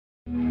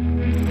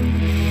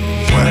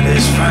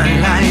does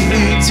Frontline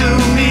mean to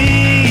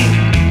me?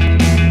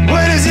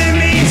 What does it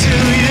mean to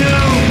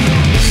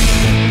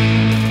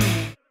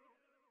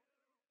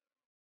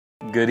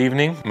you? Good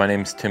evening, my name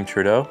is Tim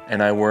Trudeau,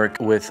 and I work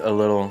with a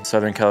little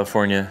Southern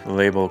California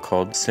label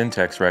called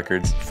Syntax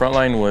Records.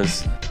 Frontline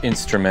was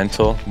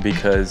instrumental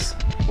because,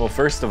 well,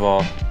 first of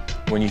all,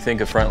 when you think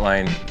of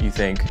Frontline, you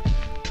think,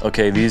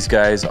 okay, these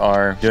guys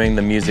are doing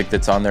the music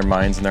that's on their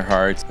minds and their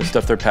hearts, the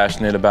stuff they're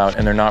passionate about,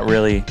 and they're not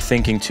really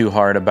thinking too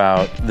hard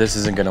about this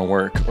isn't gonna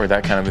work or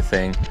that kind of a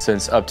thing.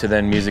 Since up to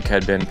then, music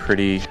had been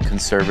pretty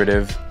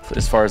conservative.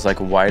 As far as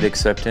like wide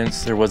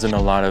acceptance, there wasn't a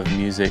lot of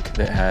music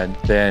that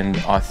had been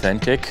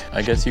authentic,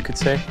 I guess you could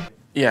say.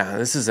 Yeah,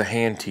 this is a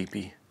hand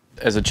teepee.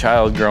 As a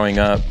child growing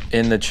up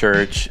in the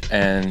church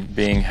and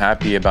being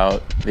happy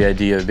about the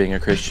idea of being a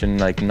Christian,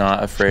 like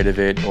not afraid of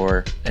it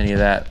or any of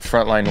that,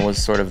 Frontline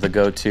was sort of the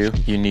go-to.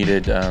 You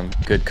needed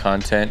good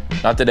content.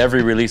 Not that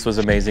every release was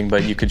amazing,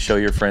 but you could show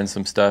your friends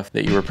some stuff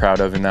that you were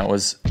proud of, and that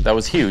was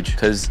huge,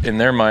 because in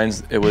their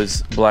minds it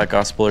was black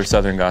gospel or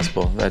southern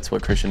gospel. That's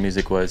what Christian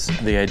music was.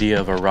 The idea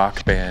of a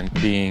rock band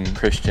being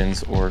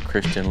Christians or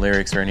Christian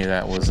lyrics or any of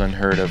that was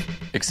unheard of,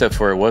 except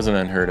for it wasn't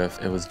unheard of,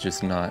 it was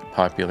just not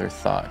popular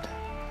thought.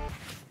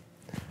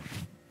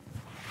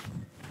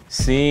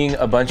 Seeing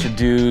a bunch of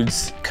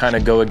dudes kind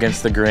of go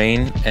against the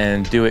grain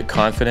and do it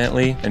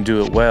confidently and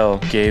do it well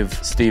gave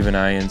Steve and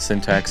I and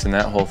Syntax and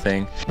that whole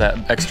thing that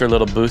extra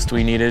little boost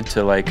we needed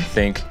to like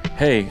think,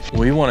 hey,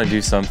 we want to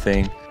do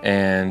something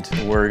and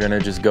we're gonna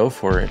just go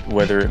for it,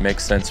 whether it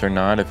makes sense or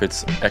not, if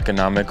it's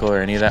economical or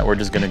any of that, we're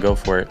just gonna go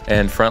for it.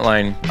 And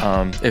Frontline,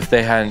 if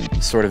they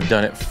hadn't sort of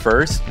done it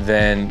first,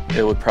 then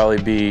it would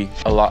probably be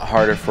a lot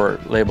harder for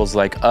labels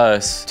like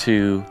us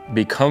to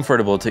be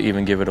comfortable to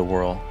even give it a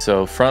whirl.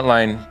 So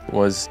Frontline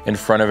was in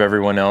front of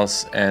everyone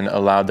else and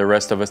allowed the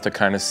rest of us to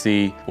kind of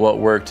see what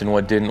worked and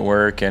what didn't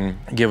work and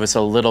give us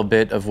a little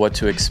bit of what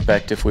to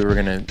expect if we were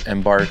gonna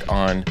embark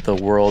on the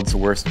world's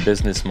worst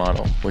business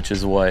model, which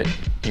is what,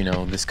 you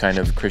know, this kind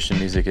of Christian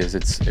music is.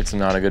 It's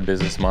not a good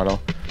business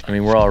model. I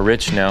mean, we're all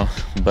rich now,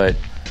 but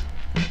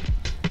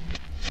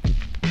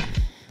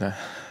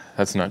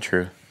that's not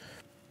true.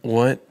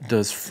 What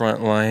does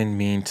Frontline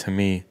mean to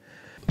me?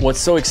 What's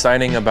so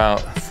exciting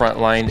about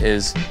Frontline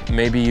is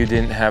maybe you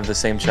didn't have the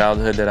same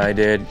childhood that I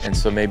did, and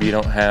so maybe you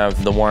don't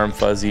have the warm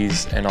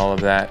fuzzies and all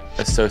of that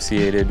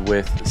associated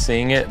with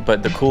seeing it,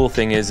 but the cool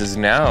thing is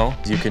now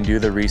you can do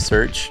the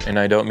research, and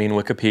I don't mean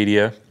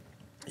Wikipedia.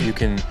 You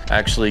can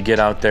actually get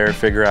out there,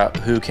 figure out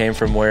who came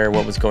from where,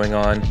 what was going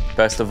on.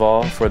 Best of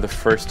all, for the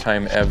first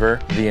time ever,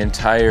 the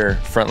entire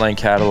Frontline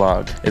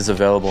catalog is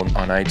available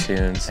on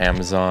iTunes,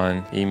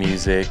 Amazon,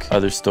 eMusic,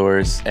 other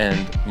stores,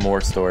 and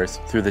more stores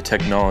through the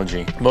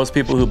technology. Most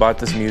people who bought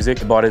this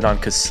music bought it on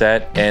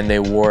cassette and they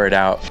wore it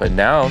out. But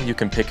now you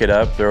can pick it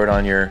up, throw it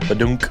on your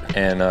badunk,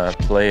 and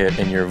play it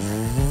in your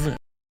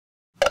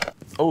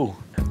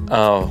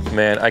Oh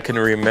man, I can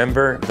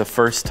remember the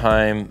first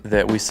time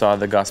that we saw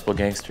the Gospel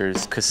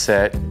Gangsters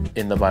cassette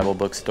in the Bible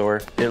bookstore.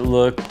 It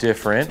looked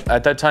different.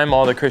 At that time,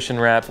 all the Christian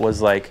rap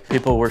was like,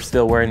 people were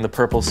still wearing the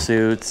purple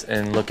suits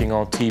and looking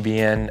all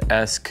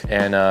TBN-esque,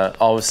 and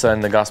all of a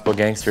sudden the Gospel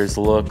Gangsters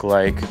look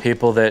like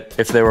people that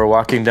if they were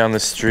walking down the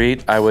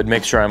street, I would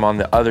make sure I'm on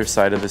the other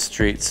side of the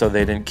street so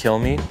they didn't kill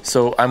me.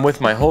 So I'm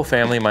with my whole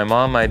family, my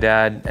mom, my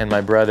dad, and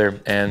my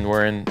brother, and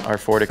we're in our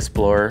Ford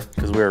Explorer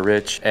because we were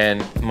rich,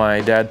 and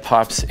my dad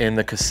pops in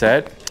the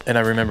cassette, and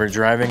I remember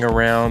driving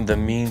around the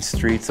mean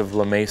streets of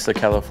La Mesa,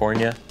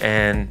 California,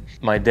 and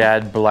my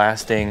dad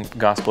blasting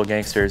Gospel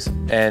Gangsters,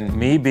 and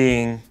me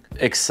being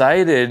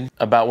excited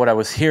about what I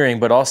was hearing,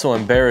 but also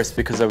embarrassed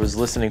because I was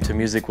listening to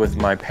music with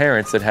my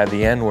parents that had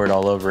the N-word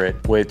all over it,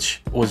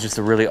 which was just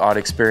a really odd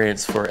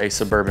experience for a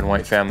suburban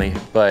white family,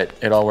 but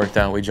it all worked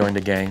out. We joined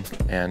a gang,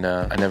 and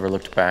I never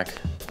looked back.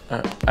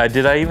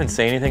 Did I even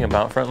say anything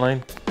about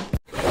Frontline?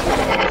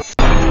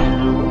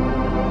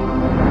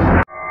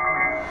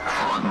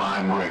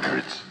 Frontline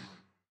Records.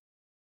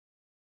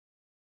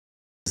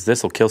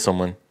 This will kill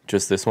someone,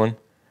 just this one.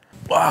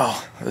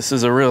 Wow, this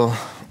is a real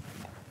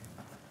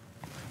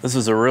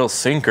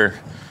sinker.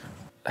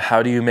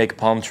 How do you make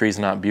palm trees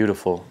not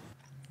beautiful?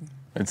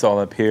 It's all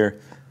up here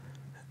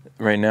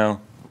right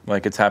now,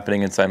 like it's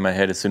happening inside my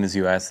head as soon as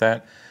you ask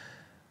that.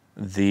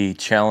 The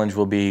challenge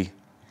will be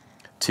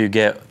to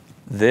get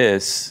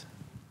this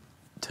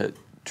to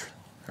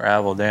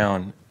travel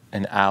down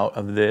and out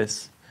of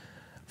this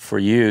for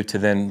you to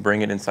then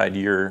bring it inside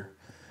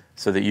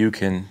so that you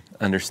can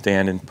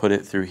understand and put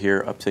it through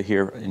here up to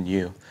here in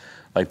you.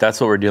 Like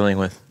that's what we're dealing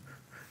with.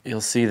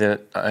 You'll see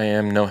that I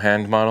am no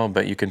hand model,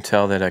 but you can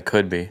tell that I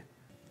could be.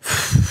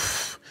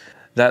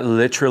 That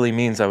literally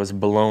means I was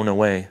blown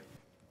away.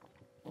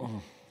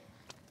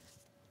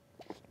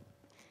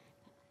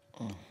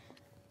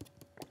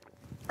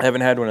 I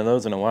haven't had one of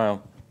those in a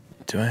while.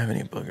 Do I have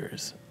any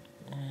boogers?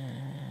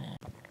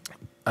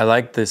 I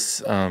like this,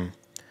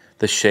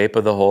 the shape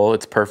of the hole.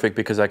 It's perfect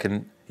because I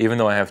can, even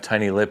though I have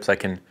tiny lips, I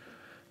can,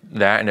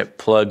 and it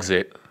plugs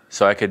it.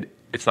 So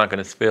it's not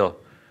gonna spill.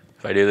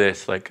 If I do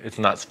this, like, it's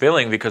not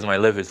spilling because my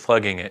lip is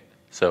plugging it.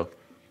 So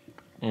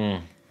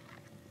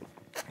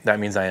That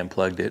means I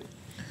unplugged it.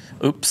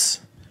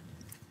 Oops.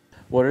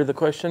 What are the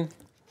question?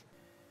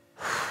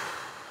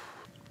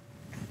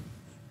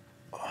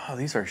 Oh,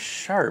 these are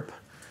sharp.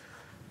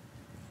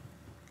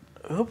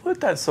 Who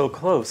put that so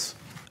close?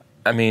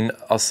 I mean,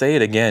 I'll say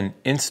it again,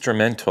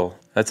 instrumental.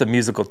 That's a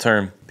musical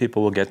term.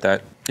 People will get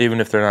that, even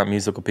if they're not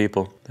musical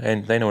people.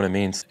 And they know what it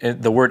means.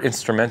 The word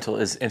instrumental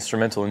is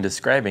instrumental in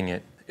describing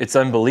it. It's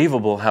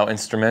unbelievable how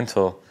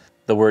instrumental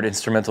the word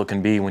instrumental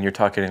can be when you're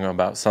talking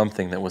about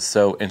something that was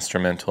so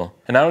instrumental.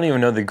 And I don't even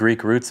know the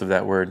Greek roots of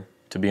that word,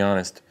 to be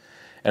honest.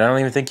 And I don't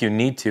even think you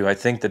need to. I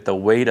think that the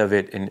weight of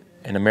it in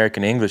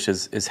American English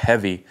is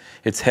heavy.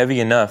 It's heavy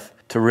enough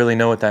to really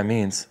know what that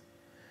means.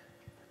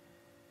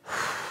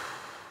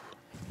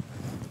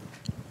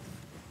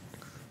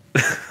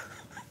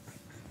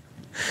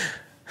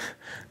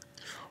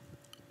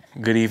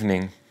 Good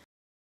evening.